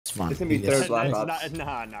fun. It's gonna be third Black It's Ops.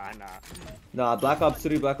 Nah. Nah, Black Ops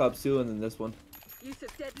 3, Black Ops 2, and then this one.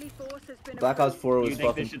 Black Ops 4 Do was you think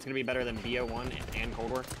fucking. this shit's gonna be better than BO1 and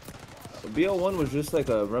Cold War? BO1 was just like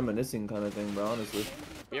a reminiscing kind of thing, bro. Honestly.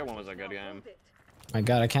 BO1 was a good game. My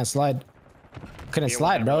God, I can't slide. Couldn't BO1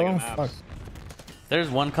 slide, had bro. really good maps. Fuck. There's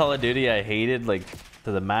one Call of Duty I hated like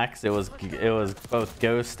to the max. It was both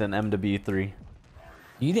Ghost and MW3.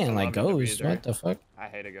 You didn't like love Ghost. MW3. What the fuck? I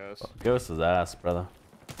hate a Ghost. Ghost was ass, brother.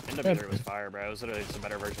 MW3 was fire, bro. It was literally just a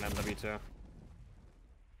better version of MW2.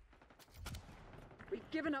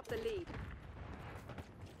 We've given up the lead.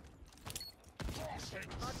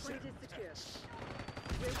 Hardpoint is secure.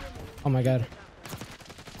 Oh my God.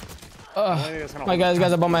 I Oh think it's kinda my God, this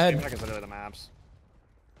guy's above my I head. think it's literally the maps.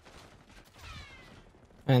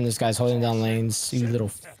 And this guy's holding down lanes. You little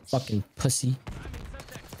fucking pussy.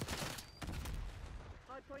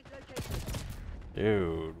 Hardpoint located.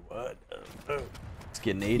 Dude, what? It's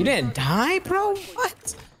getting 80. You didn't die, bro?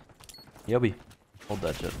 What? Yobi, hold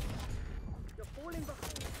that shit. You're falling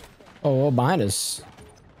behind. Oh, behind us.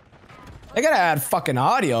 They gotta add fucking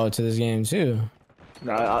audio to this game too.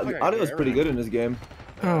 Nah, audio is pretty good in this game.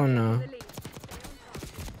 Oh no. The lead.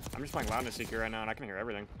 I'm just playing Loudness Seeker right now and I can hear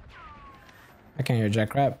everything. I can't hear jack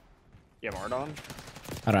crap. You have Art on?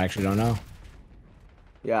 I don't know.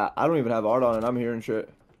 Yeah, I don't even have art on, and I'm hearing shit.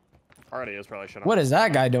 Already is probably shut up. What is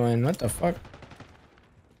that guy doing? What the fuck?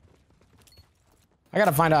 I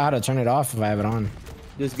gotta find out how to turn it off if I have it on.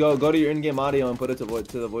 Just go to your in-game audio and put it to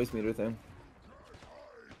the voice meter thing.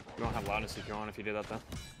 You don't have Loudness Seeker on if you do that though.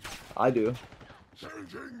 I do.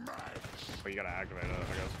 But you gotta activate it, I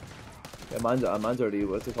guess. Yeah, mine's already.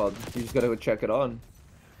 What's it called? You just gotta go check it on.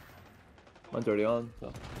 Mine's already on.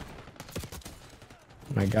 So.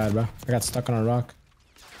 Oh my God, bro. I got stuck on a rock.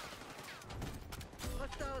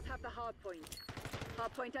 Hostiles have the hardpoint.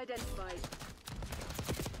 Hardpoint identified.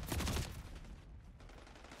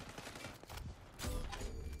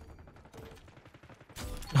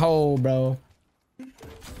 Oh, bro.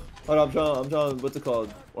 Hold on, I'm trying. What's it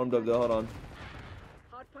called? Warmed up though. Hold on.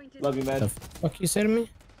 Hardpoint is Love you, The man. fuck you say to me?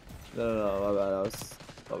 No, my bad. That was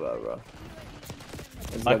my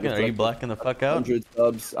bad, bro. Are you blacking the fuck out? 100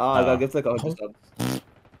 subs. I gotta get like 100 subs.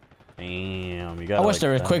 Damn, you I got. wish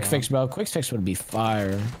there was quick fix, bro. Quick fix would be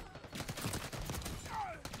fire.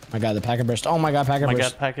 My God, the packet burst. Oh my God, packet Oh my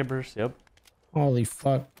burst. God, packet burst. Yep. Holy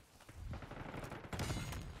fuck.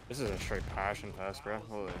 This is a straight passion fest, bro.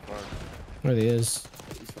 Holy fuck. Where he is.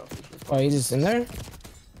 Oh, he's just in there?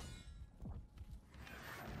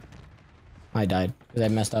 I died because I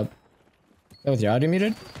messed up. Is that with your audio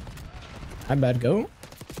muted? My bad, go.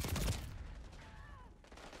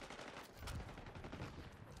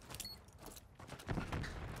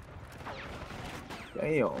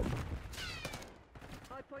 Damn.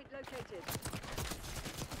 hardpoint located.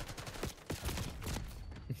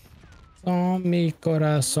 On mi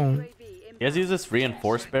corazón. UAV You guys use this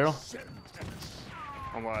reinforced barrel?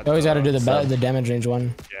 On what, You always gotta do the sub. the damage range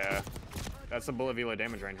one. Yeah. That's the bullet velo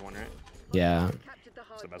damage range one, right? Yeah. captured the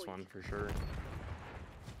That's the best hardpoint. one for sure.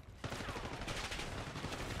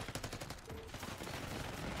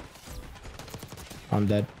 I'm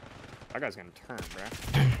dead. That guy's gonna turn,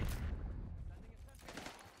 bro.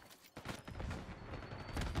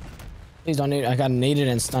 Please don't need. I got naded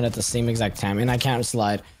and stunned at the same exact time, and I can't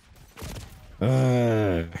slide.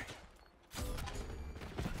 I'm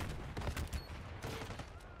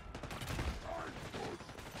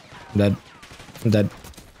dead. I'm dead.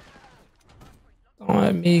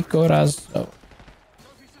 On mi corazón.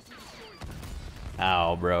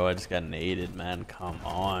 Ow, bro, I just got naded, man. Come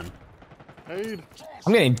on. Hey.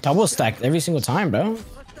 I'm getting double stacked every single time, bro.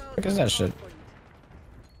 What is that shit?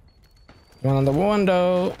 One on the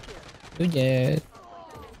window. Oh yeah.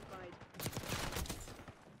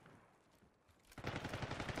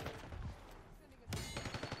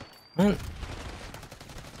 Man,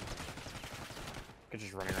 You're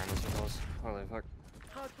just running around in circles. Holy fuck.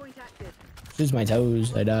 Hardpoint active. lose my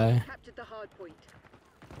toes. I die. Captured the hardpoint.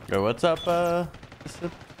 Yo, what's up,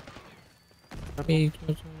 Mi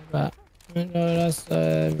corazón. Mi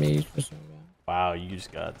corazón, mi corazón. Wow, you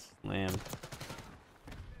just got slammed.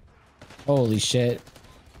 Holy shit.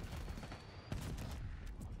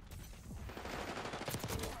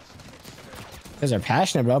 Guys are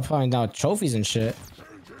passionate, bro. Pulling down trophies and shit.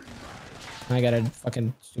 I gotta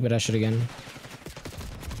fucking stupid ass shit again.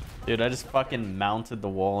 Dude, I just fucking mounted the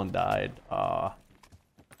wall and died. Hostiles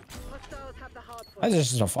have the hardpoint. Why is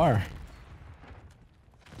this so far?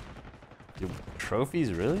 Dude,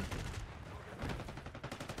 trophies, really?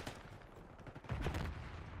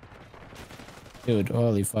 Dude,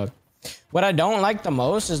 holy fuck. What I don't like the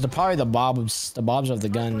most is probably the bobs of the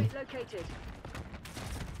gun. Hardpoint located.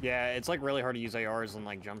 Yeah, it's like really hard to use ARs and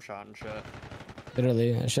like jump shot and shit.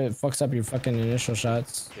 Literally, that shit fucks up your fucking initial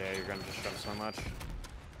shots. Yeah, you're gonna just jump so much.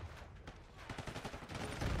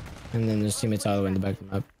 And then there's teammates all the way in the back of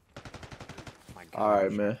the map. My God.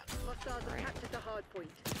 Alright, man. Hostiles have captured the hard point.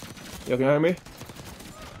 Yo, can you hear me?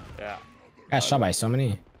 Yeah. Got shot by so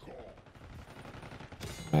many.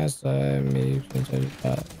 Last time me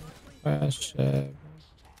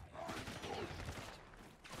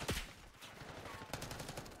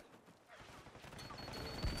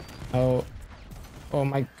Oh. Oh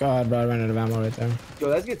my god, bro, I ran out of ammo right there. Yo,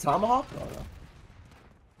 let's get tomahawk. Oh, no.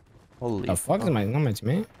 Holy The fuck is my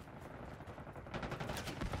teammate?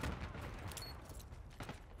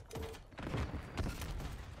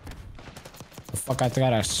 The fuck, I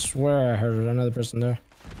thought I swear I heard another person there.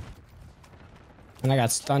 And I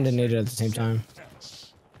got stunned and naded at the same time.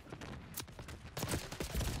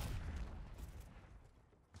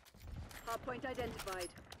 Hardpoint identified.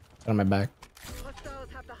 It's on my back. Hostiles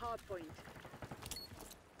have the hard point.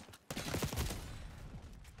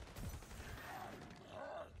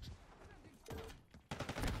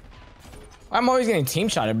 I'm always getting team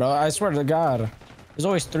shotted, bro. I swear to God. There's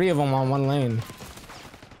always 3 of them on one lane.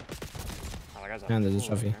 Oh, that guy's And there's a fool,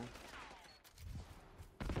 trophy. man.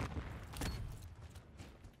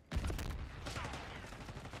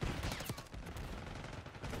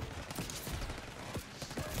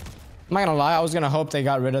 I'm not gonna lie, I was gonna hope they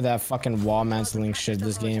got rid of that fucking wall mantling shit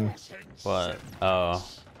this game. What? Oh.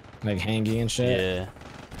 Like hanging and shit. Yeah.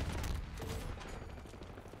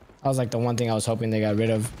 That was like the one thing I was hoping they got rid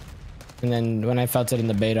of. And then when I felt it in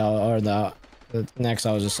the beta or the next,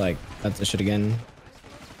 I was just like, that's the shit again.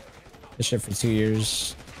 This shit for 2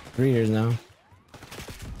 years, 3 years now.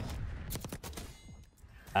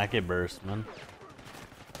 I could burst, man.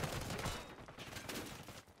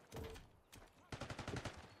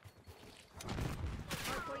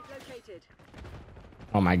 Hardpoint located.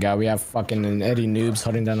 Oh my god, we have fucking Eddie Noobs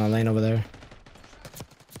holding down the lane over there.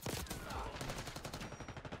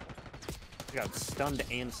 He got stunned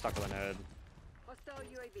and stuck with an head. Hostile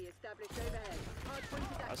UAV established overhead. Hardpoint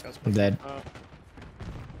is Oh, this active. guy's I'm dead.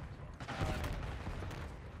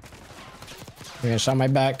 I'm gonna shot my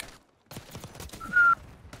back.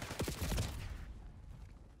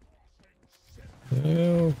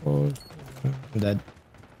 I'm dead.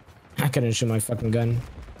 I couldn't shoot my fucking gun.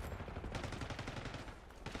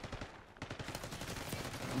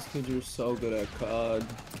 These kids are so good at COD.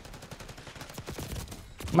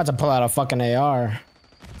 I'm about to pull out a fucking AR.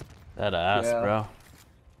 That ass, Yeah. bro.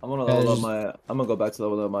 I'm gonna level up my. I'm gonna go back to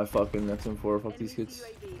level up my fucking XM4. Fuck these Enemy kids.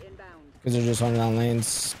 UAV inbound. Because they're just holding down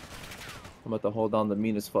lanes. I'm about to hold down the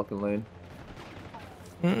meanest fucking lane.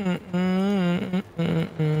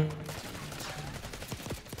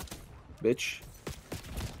 Bitch.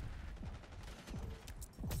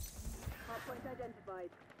 Hardpoint identified.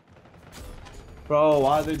 Bro,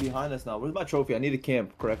 why are they behind us now? Where's my trophy? I need to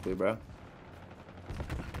camp correctly, bro.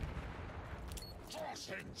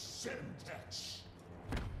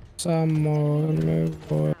 Someone me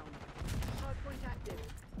voy. Hardpoint active.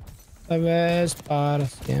 Esta vez para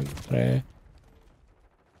siempre.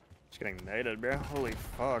 Just getting naded, bro. Holy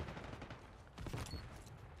fuck.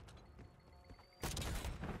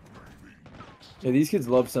 Yeah, these kids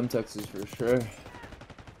love Semtexes for sure.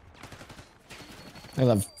 They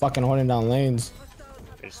love fucking holding down lanes.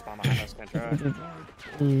 They just spawn behind us, can't try.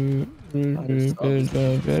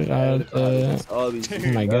 Oh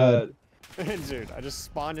my god. Dude, I just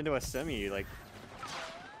spawned into a semi, like...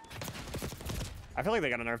 I feel like they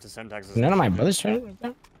got a nerf to Semtexes. None of my brothers trying right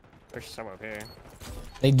there. They're so OP.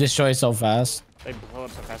 They destroy so fast. They blow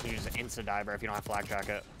up so fast and you just insta-die, bro, if you don't have flak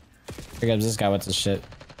jacket. Here comes this guy with this shit.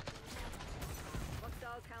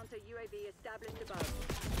 Hostile counter UAV established above.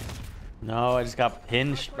 No, I just got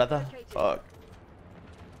pinched, brother. Fuck.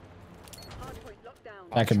 Hardpoint locked down.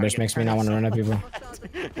 Pack a burst makes me not want to run at people. Hostiles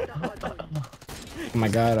have captured the hardpoint. Oh my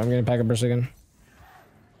god, I'm gonna pack a burst again.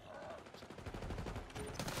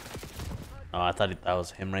 Oh, I thought that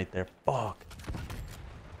was him right there. Fuck.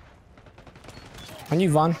 On you,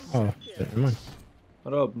 Vaughn. Oh, shit, never mind.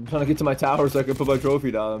 What up? I'm trying to get to my tower so I can put my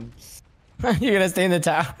trophy down. You're gonna stay in the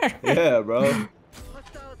tower? Yeah, bro.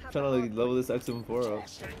 Hostiles have Trying to like level this XM4 up.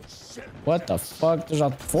 What the fuck? There's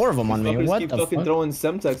like 4 of them on me. Fuckers What keep the fucking fuck? throwing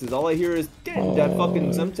Semtexes. All I hear is that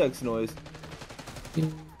fucking Semtex noise.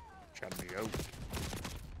 Gotta be out.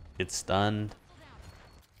 Get stunned.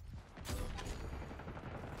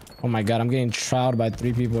 Oh my god, I'm getting trowed by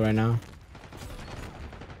 3 people right now.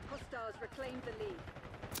 Hostiles reclaimed the lead.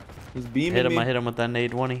 He's beaming Hit him, me. I hit him with that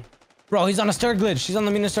nade 20. Bro, he's on a star glitch. He's on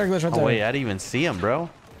the meanest star glitch right Oh there. wait, I didn't even see him, bro.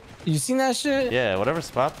 You seen that shit? Yeah, whatever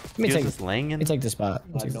spot. Let me He was take just laying Let in. me take the spot.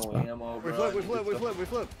 Let me take the No spot. ammo, We bro. flip, we flip, we flip, we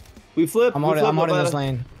flip. We flip. I'm we holding flip, this Nevada.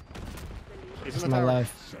 lane. He's This in is the my tower.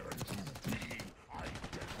 life.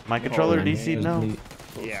 My controller Oh, DC There's no. bleed.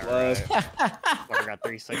 Yeah, Left. right. Fucker got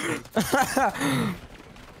 360.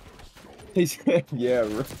 He said, yeah,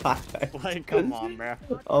 right. Like, come on, bro.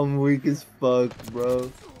 I'm weak as fuck,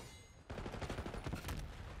 bro.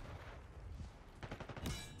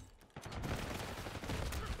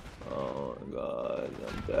 Oh my god,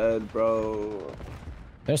 I'm dead, bro.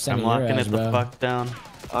 They're I'm sending your locking ass, it the bro. fuck down.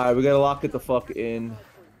 Alright, we gotta lock it the fuck in.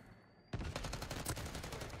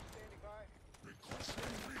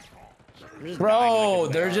 Bro,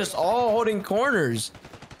 they're just all holding corners.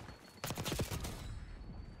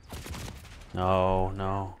 No,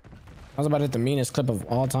 no. I was about to hit the meanest clip of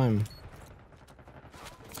all time.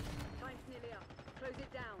 Time's nearly up. Close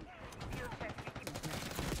it down.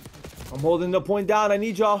 I'm holding the point down. I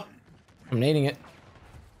need y'all. I'm nading it.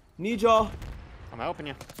 Need y'all. I'm helping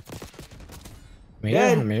you. I'm here.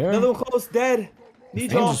 Dead. I'm here. Another one close. Dead.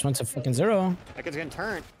 Need Flame y'all. just went to fucking 0. That kid's getting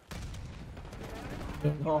turned.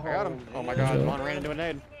 Oh, I got him. Oh my god, Vaughn ran into a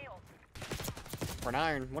nade. Or an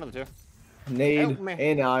iron, one of the two. Nade Help me.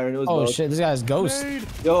 and iron. It was Oh both. shit, this guy's ghost.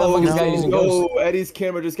 Yo, This guy using yo, ghost. Eddie's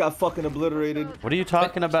camera just got fucking obliterated. What are you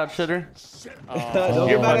talking about, shitter? Don't Yeah,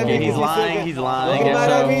 get mad at okay, me. he's He's lying. He's Don't lying. get mad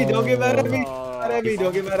at So- me. Don't get mad at me. Don't get mad at me.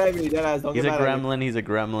 Don't get mad at me. Deadass, don't He's get a mad at me. gremlin. He's a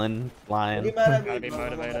gremlin. Don't Lying. get mad at me. Gotta be bro. Don't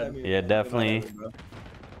get mad at motivated. me. Yeah, Don't get mad at definitely. me, bro.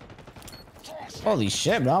 Holy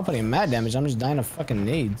shit, bro. I'm putting mad damage. I'm just dying of fucking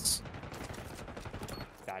nades.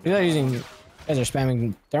 God, You guys are using. You guys are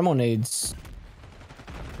spamming thermal nades.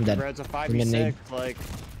 I'm dead. Bro, it's a Give me a nade. 5v6. Like,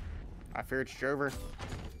 I fear it's Drover.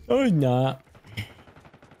 Oh, nah. I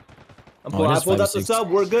it pulled is out the 5v6. sub.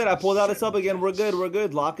 We're good. I pulled out a sub again. We're good. We're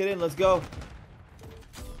good. Lock it in. Let's go.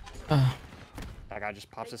 That guy just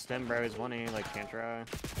pops a stem, bro. He's 1E. Like, can't try.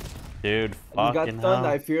 Dude, You got fucking stunned.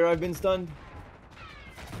 I hell. fear I've been stunned.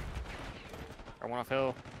 I went off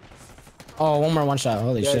hill. Oh, one more one shot.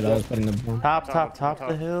 Holy Yeah, shit, yeah. I was putting the bomb. Top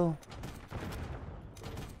the hill.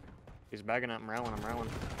 He's bagging up. I'm railing. I'm railing.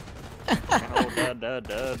 Oh,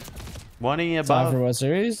 dead. 1E Time for above. what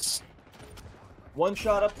series? One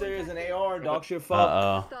shot up there is an AR. Dog shit fuck.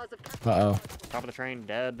 Uh-oh. Stars of Uh-oh. Top of the train,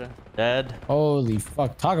 dead. Dead. Holy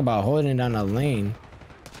fuck. Talk about holding down a lane.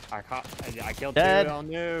 I killed Dead. 2 on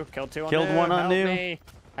new. Killed 2 on Killed new. 1 on Help new. Me.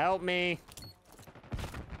 Help me.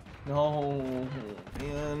 No,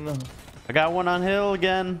 man. I got 1 on hill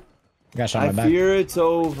again. I got shot I in my back. fear it's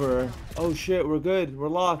over. Oh shit, we're good. We're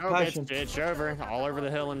locked. Oh, Passion. it's over. All over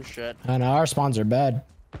the hill and shit. I know, our spawns are bad.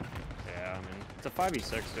 Yeah, I mean, it's a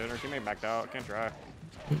 5v6, dude. Our teammate backed out. Can't try.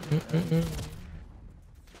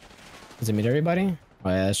 Does it meet everybody? Oh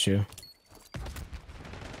yeah, that's true.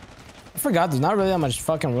 I forgot there's not really that much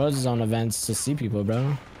fucking Warzone events to see people,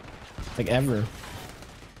 bro. Like ever.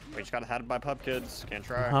 We just got had by pub kids. Can't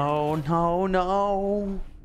try. Oh, no, no.